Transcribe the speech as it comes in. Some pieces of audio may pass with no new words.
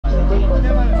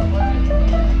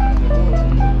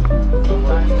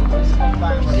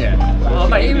Yeah. Oh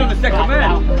mate, even on the second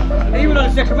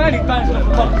man, he bounced off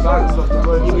the fucking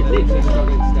road. He would literally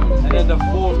struggle to stand. And then the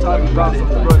fourth time he bounced off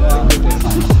the road.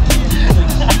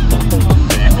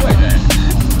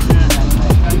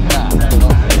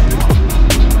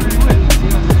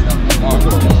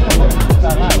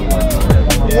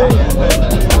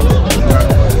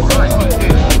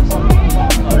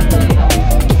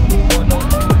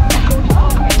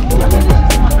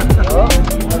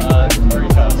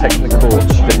 Technical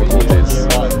difficulties.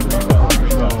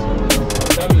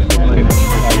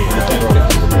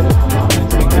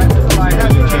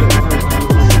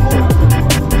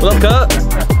 What up, Kurt?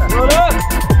 What up?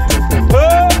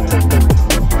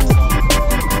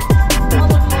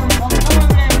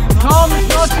 Tom, it's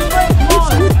not too late, come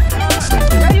on!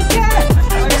 Yeah, you can!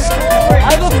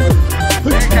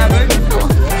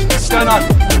 What's going on?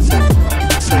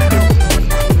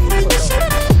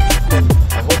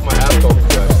 I hope my ass don't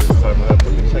crash this time. I have to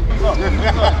be checking.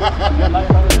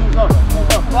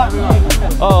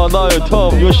 Oh no,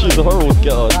 Tom, your shoes are horrible to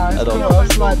get on.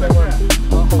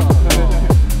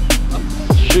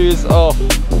 Shoes off.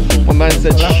 My man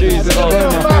said shoes off.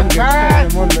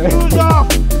 Shoes off!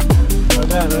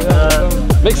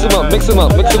 Mix them up, mix them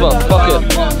up, mix them up. Fuck it.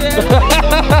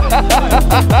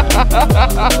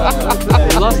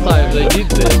 Last time they did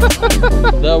this,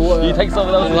 there were You take some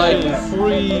of those like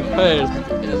 3 pairs,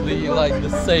 like the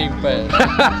same pair.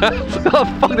 Oh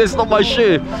fuck, that's not my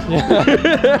shoe.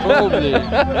 Probably.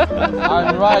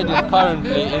 I'm riding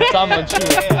currently in someone's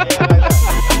shoes.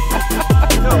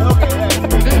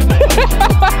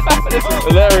 This is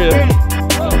hilarious.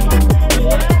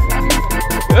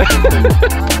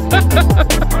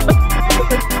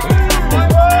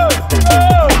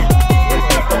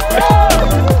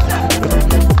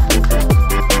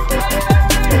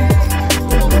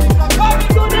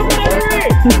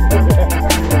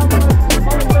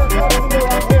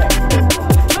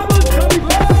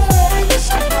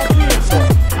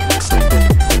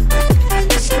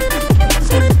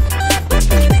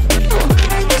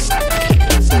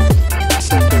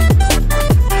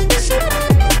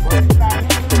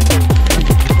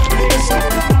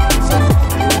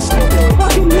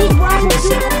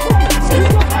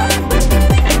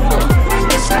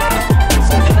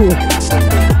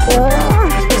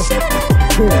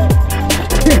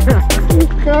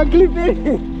 Can't clip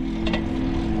it.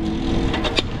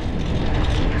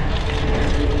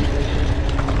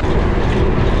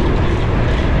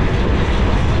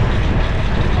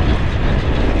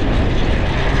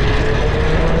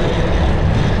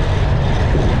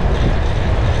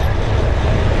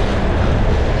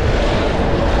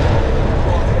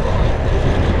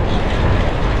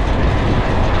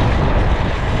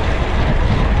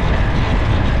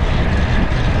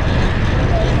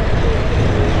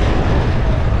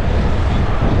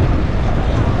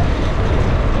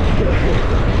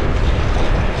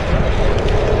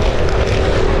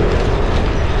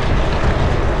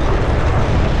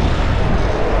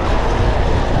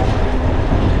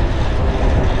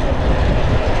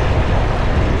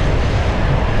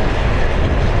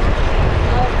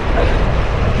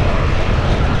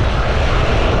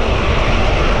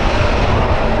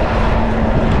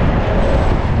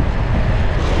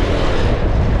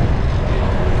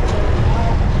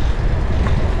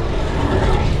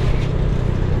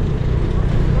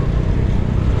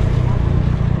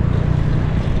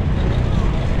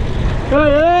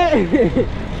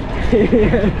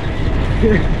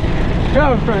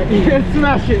 Go Frank, you can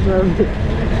smash it, man.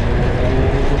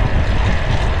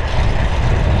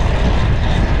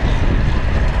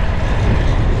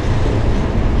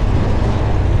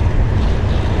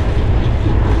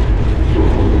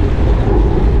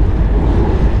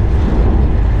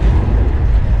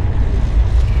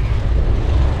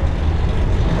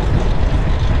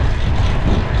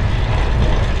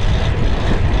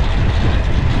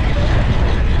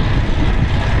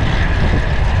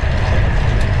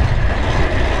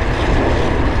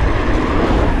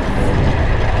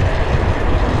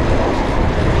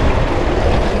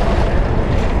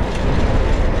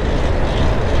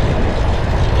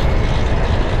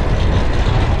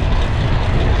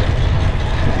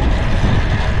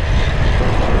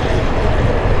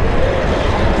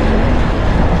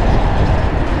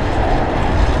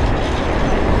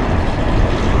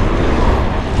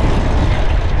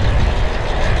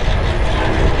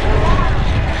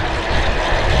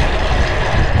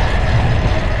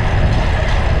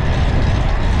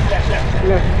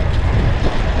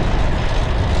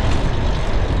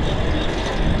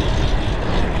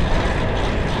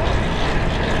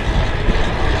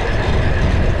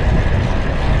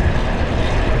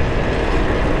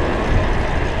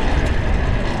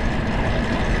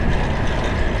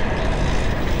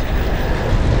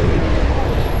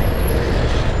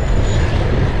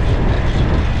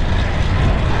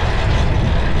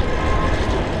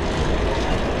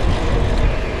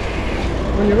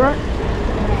 you right?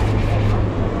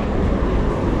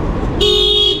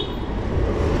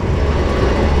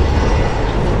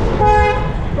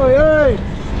 Oi,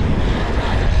 oi!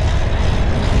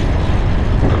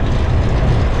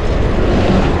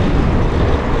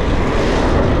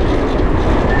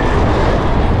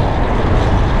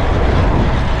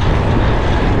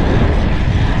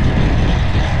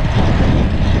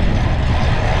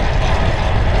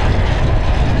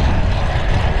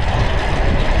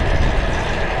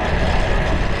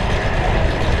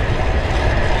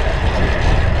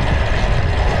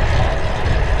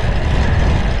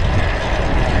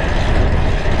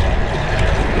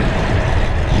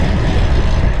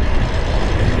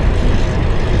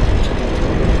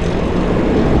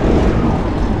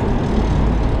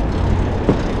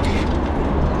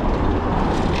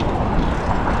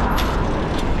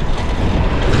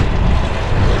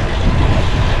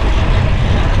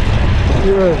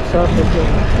 South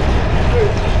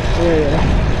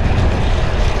yeah.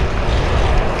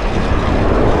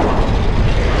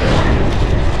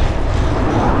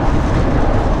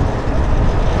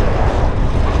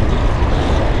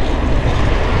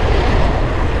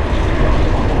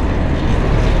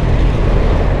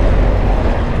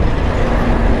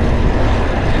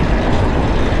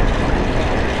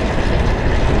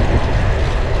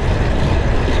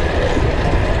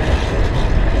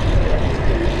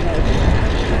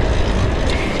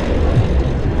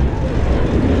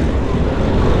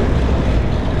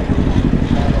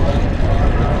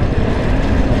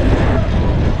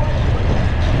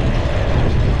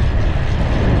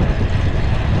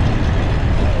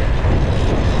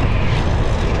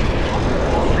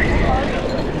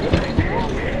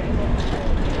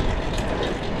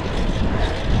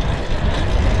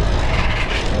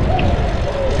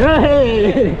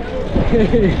 Hey!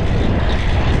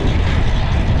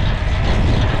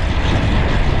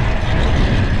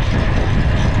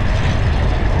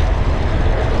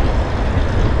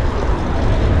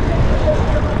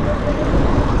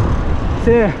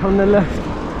 There on the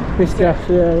left, this Jeff,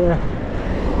 yeah.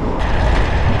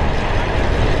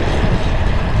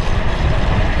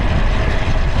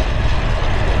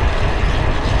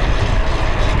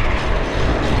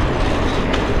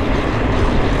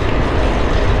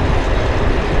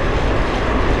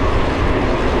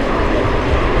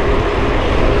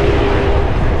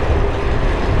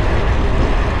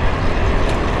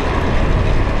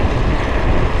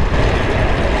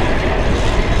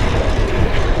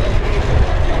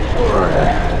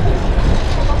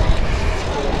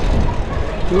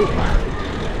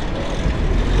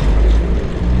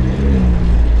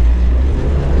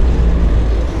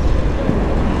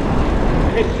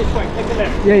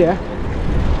 Yeah.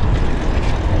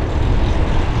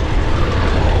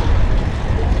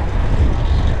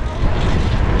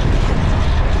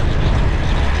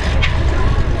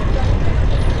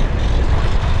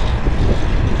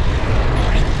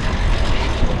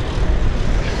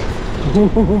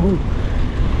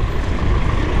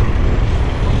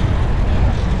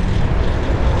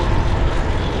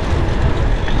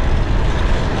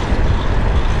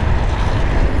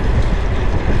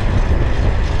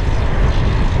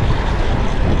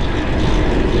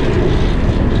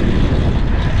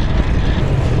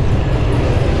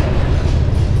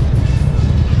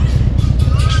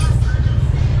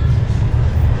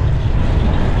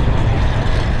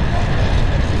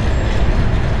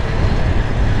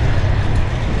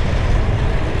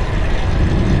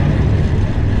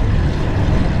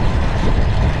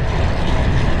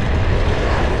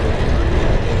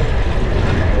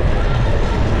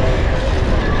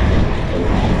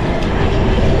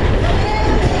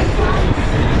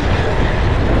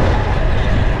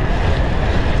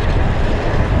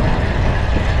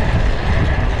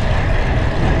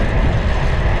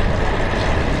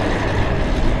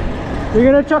 You're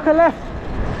gonna chuck a left?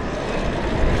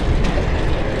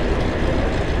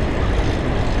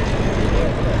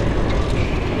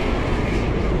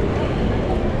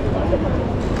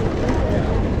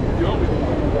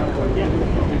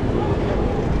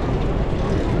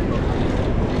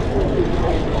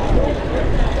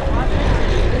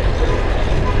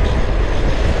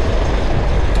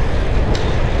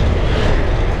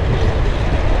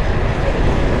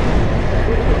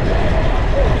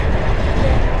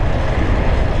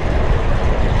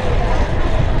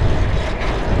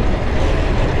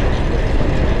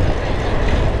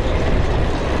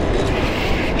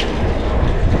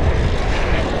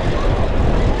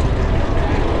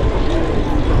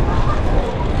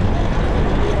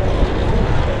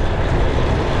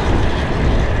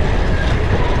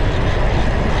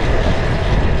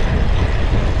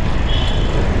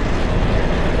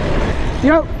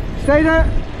 Yo, stay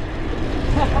there.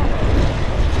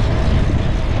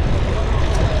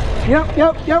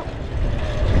 Yep.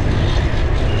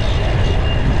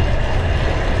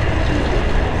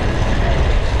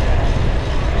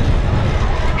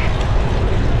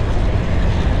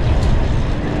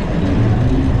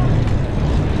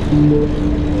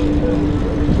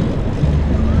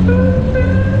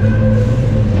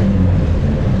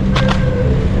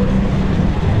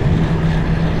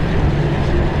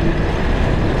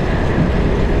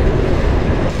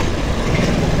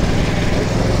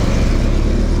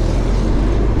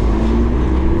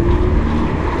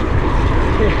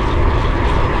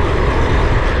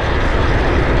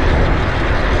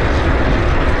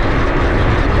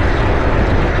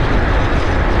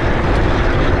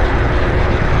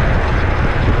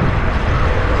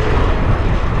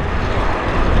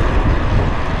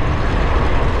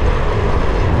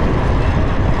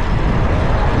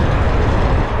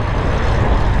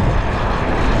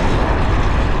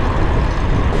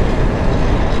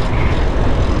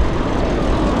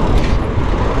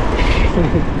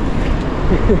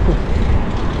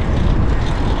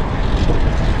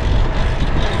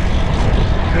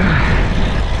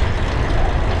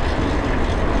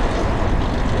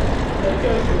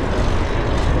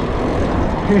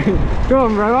 Go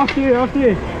on, bro, after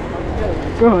you.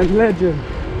 Go on, legend.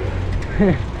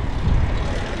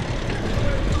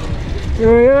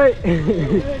 Oi.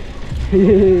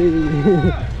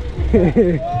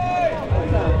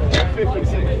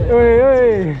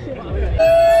 Oi.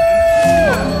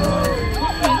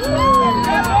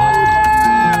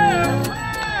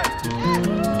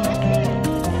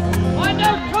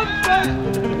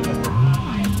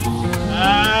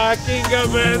 King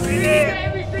of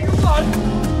every single one.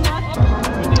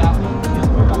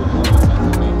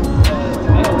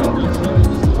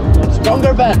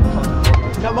 Stronger, Ben.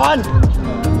 Come on.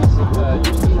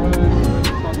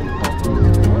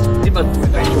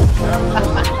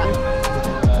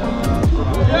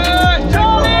 Yes,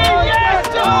 Charlie! Yes,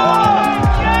 Charlie!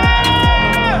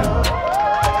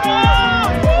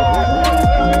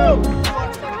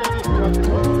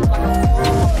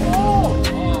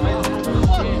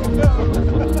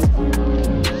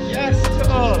 Yes,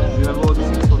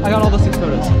 Charlie! I got all the 6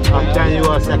 photos. I'm telling you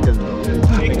are second.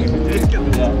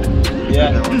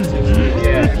 Yeah.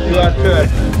 You are third.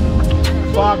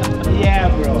 Fuck yeah,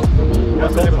 bro.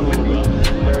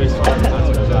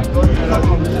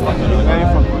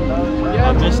 I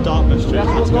missed out my street.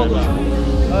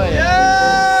 Oh,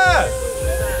 yeah!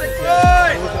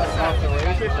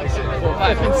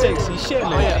 5 and 6. You shit me.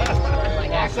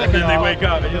 Second they wake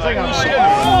up and you're like, oh shit.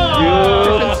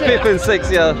 You 5th and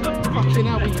 6th, yeah.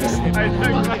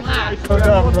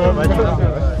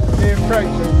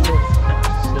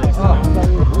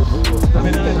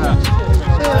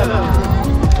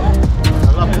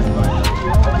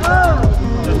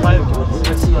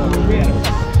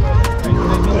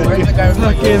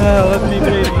 Fucking hell, let me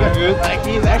breathe. Like,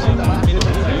 he's actually not.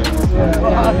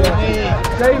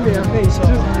 Jamie, I think.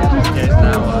 Game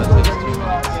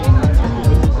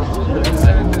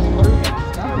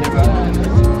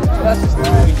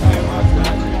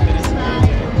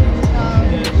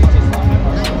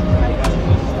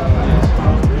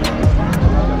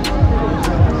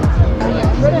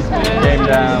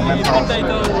down, went past.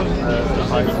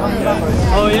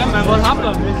 Oh yeah, man, what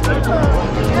happened?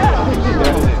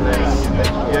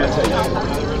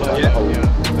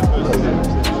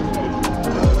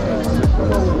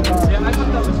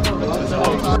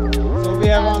 So we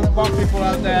have one people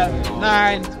out there.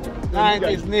 9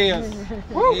 is Niels.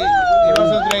 He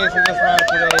wasn't racing as well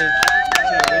today.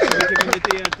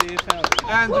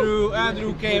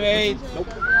 Andrew came 8.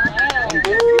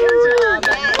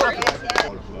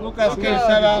 Lucas came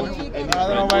 7. I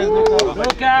don't know where is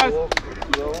Lucas.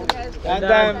 And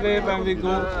then we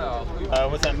go.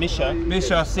 What's that, Misha?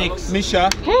 Misha 6. Misha.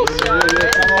 Come over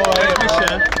here, Misha.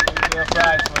 You're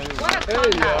right for you.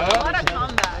 What a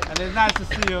comeback. And it's nice to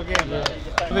see you again.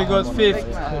 We got 5th,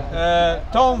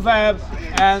 Tom Webb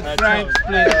and Frank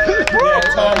Split.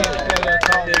 Tom.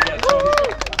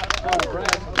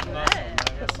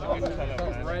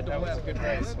 That was a good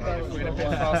race. If we'd have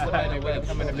been faster, maybe we'd have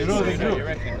come in a bit sooner, you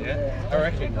reckon, yeah? I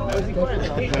reckon. Well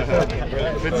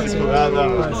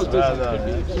done.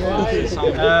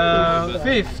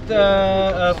 5th,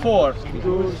 4th.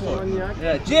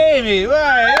 Yeah, Jamie,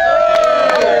 right?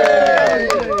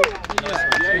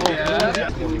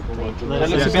 That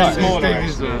looks a bit smaller.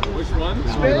 Which one?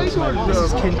 Space or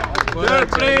third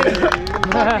place.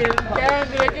 Fucking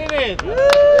Candy, get it.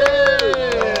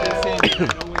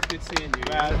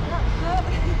 I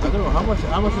don't know how much is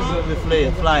the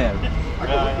flyer?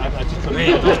 I just don't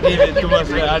give it too much.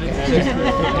 I just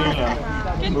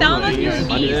Get down on your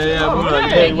knees. yeah, Moolah.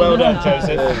 Yeah, well done,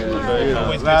 Joseph.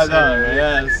 Well done,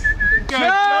 yes.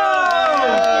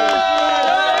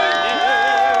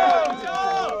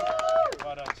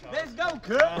 Let's go,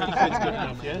 Kurt! I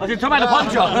was talking about the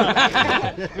punch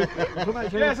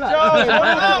Yes, Joe!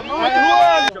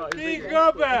 Big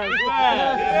up, man!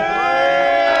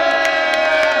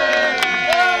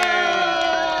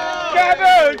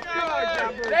 Gavin!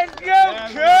 Let's go,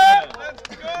 Kurt!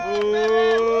 Let's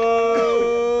go!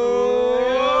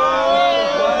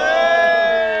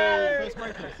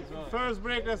 First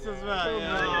breakfast as well,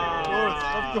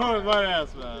 yeah. Of course, what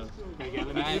else, man?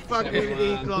 You fucking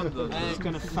eat London. It's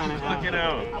gonna fan it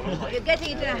out. You're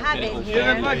getting into a habit You're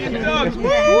here. a fucking dog!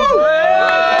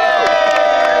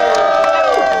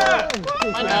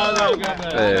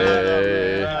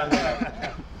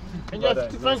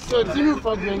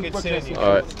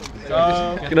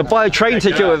 Alright. Gonna buy a train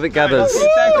ticket with it, Gathers.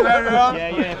 Thank you, everyone.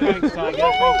 Yeah, thanks, Tiger.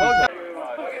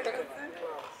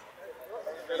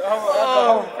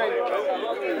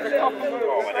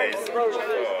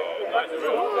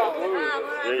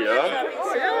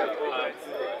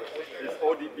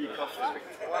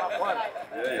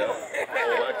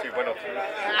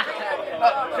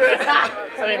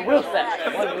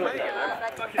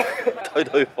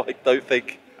 Don't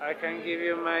think. I can give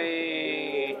you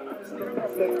my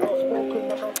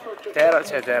Terra,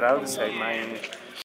 I would say my